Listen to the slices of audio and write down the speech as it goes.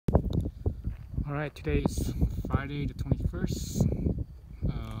Alright, today is Friday the 21st.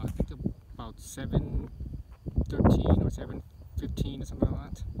 I think about 7:13 or 7:15 or something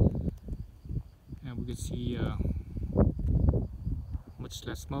like that. And we can see much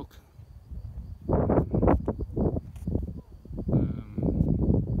less smoke.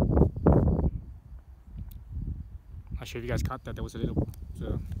 Not sure if you guys caught that. There was a little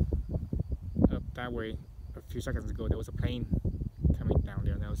up that way a few seconds ago. There was a plane coming down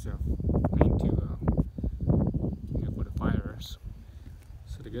there. That was a plane to for the fires.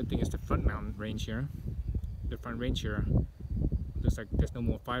 So the good thing is the front mountain range here. The front range here looks like there's no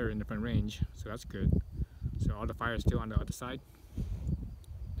more fire in the front range, so that's good. So all the fire is still on the other side,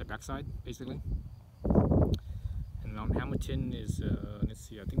 the back side, basically. And Mount Hamilton is let's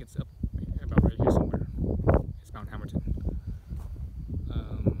see, I think it's up about right here somewhere. It's Mount Hamilton.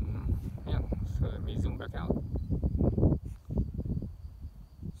 Yeah, so let me zoom back out.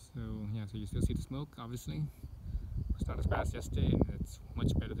 So yeah, so you still see the smoke, obviously. It's not as bad as yesterday, and it's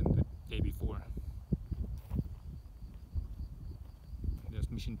much better than the day before.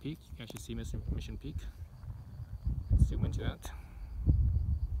 There's Mission Peak. You can actually see Mission Peak. Let's zoom into that.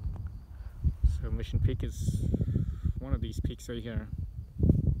 So Mission Peak is one of these peaks right here.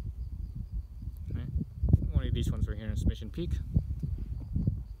 Right? One of these ones right here is Mission Peak.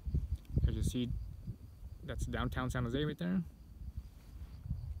 As you see, that's downtown San Jose right there.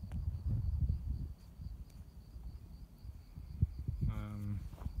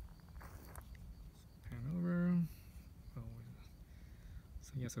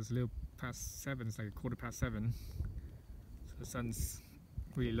 Yes, it's a little past 7, it's like a 7:15. So the sun's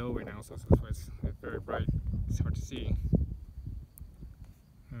really low right now, so that's why it's very bright. It's hard to see.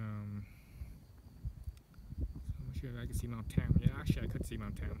 So I'm not sure if I can see Mount Tam. Yeah, actually I could see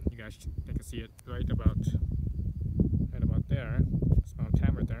Mount Tam. You guys can see it right about there. It's Mount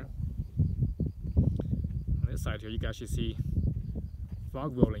Tam right there. On this side here, you guys should see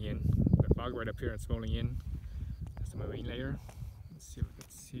fog rolling in. The fog right up here, it's rolling in. That's the marine layer. Let's see if we can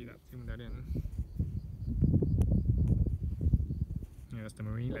see that, zoom that in. Yeah, that's the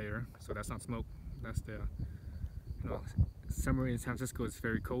marine layer, so that's not smoke. That's the, summer in San Francisco is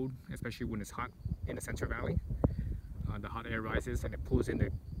very cold, especially when it's hot in the Central Valley. The hot air rises and it pulls in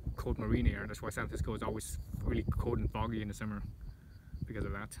the cold marine air. That's why San Francisco is always really cold and foggy in the summer, because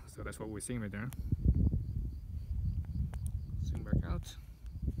of that. So that's what we're seeing right there. Zoom back out.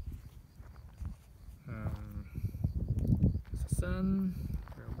 Sun,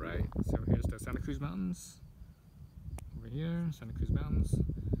 very bright. So here's the Santa Cruz Mountains. Over here, Santa Cruz Mountains.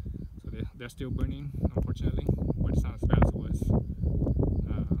 So they're still burning, unfortunately, but it's not as bad as it was.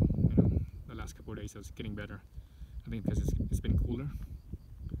 The last couple of days, so it's getting better. I think because it's been cooler.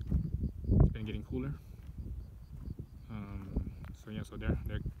 It's been getting cooler. So yeah, so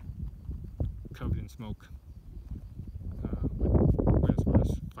they're covered in smoke. But as far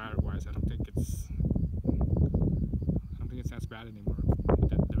as fire-wise, I don't think it's as bad anymore.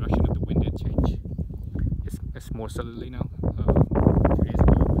 The direction of the wind did change. It's more southerly now. 2 days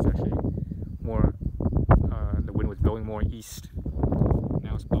ago it was actually more, the wind was blowing more east.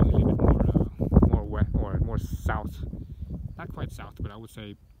 Now it's blowing a little bit more west, or more south. Not quite south, but I would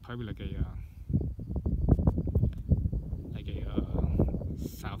say probably like a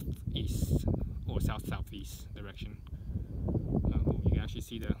southeast or south-southeast direction. You can actually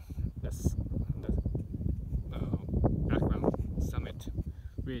see the background summit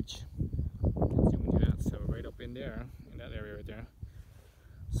ridge. Zoom into that. So right up in there, in that area right there.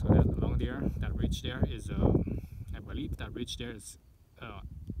 So that along there, that ridge there is, I believe that ridge there is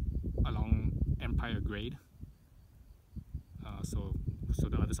along Empire Grade. So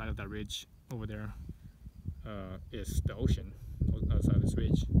the other side of that ridge over there is the ocean. Other side of this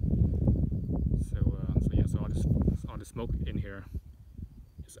ridge. So yeah, so all the smoke in here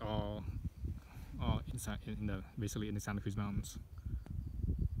is all inside basically in the Santa Cruz Mountains.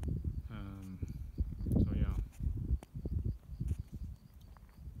 So yeah.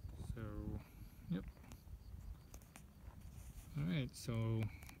 So yep. All right. So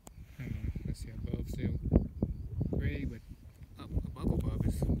let's see. Above still gray, but above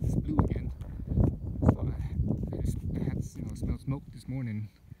is blue again. So I had smelled smoke this morning,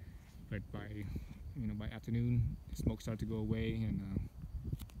 but by afternoon the smoke started to go away, and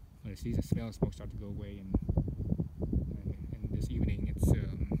the season smell of smoke started to go away, and this evening it's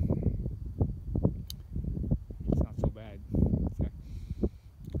not so bad.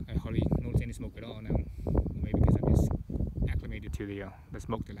 I hardly notice any smoke at all now. Maybe because I'm just acclimated to the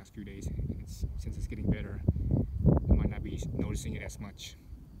smoke the last few days. Since it's getting better, I might not be noticing it as much.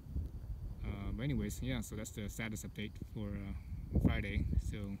 But anyways, yeah. So that's the status update for Friday.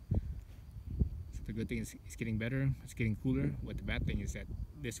 So the good thing is it's getting better. It's getting cooler. But the bad thing is that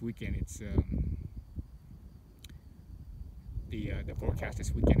this weekend it's the forecast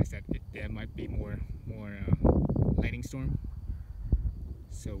this weekend is that there might be more lightning storm.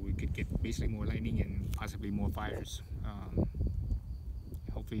 So we could get basically more lightning and possibly more fires.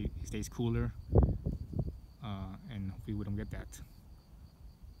 Hopefully it stays cooler, and hopefully we don't get that.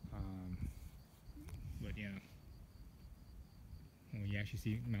 But yeah, you actually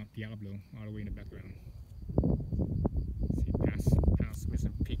see Mount Diablo all the way in the background. See past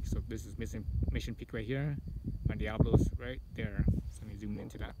Mission Peak. So this is Mission Peak right here. Mount Diablo's right there. So let me zoom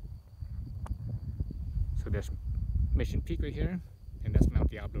into that. So there's Mission Peak right here, and that's Mount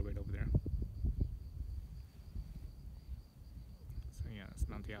Diablo right over there. So yeah, that's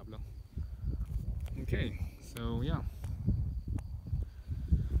Mount Diablo. Okay, so yeah.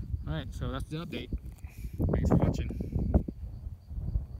 Alright, so that's the update. Thanks for watching.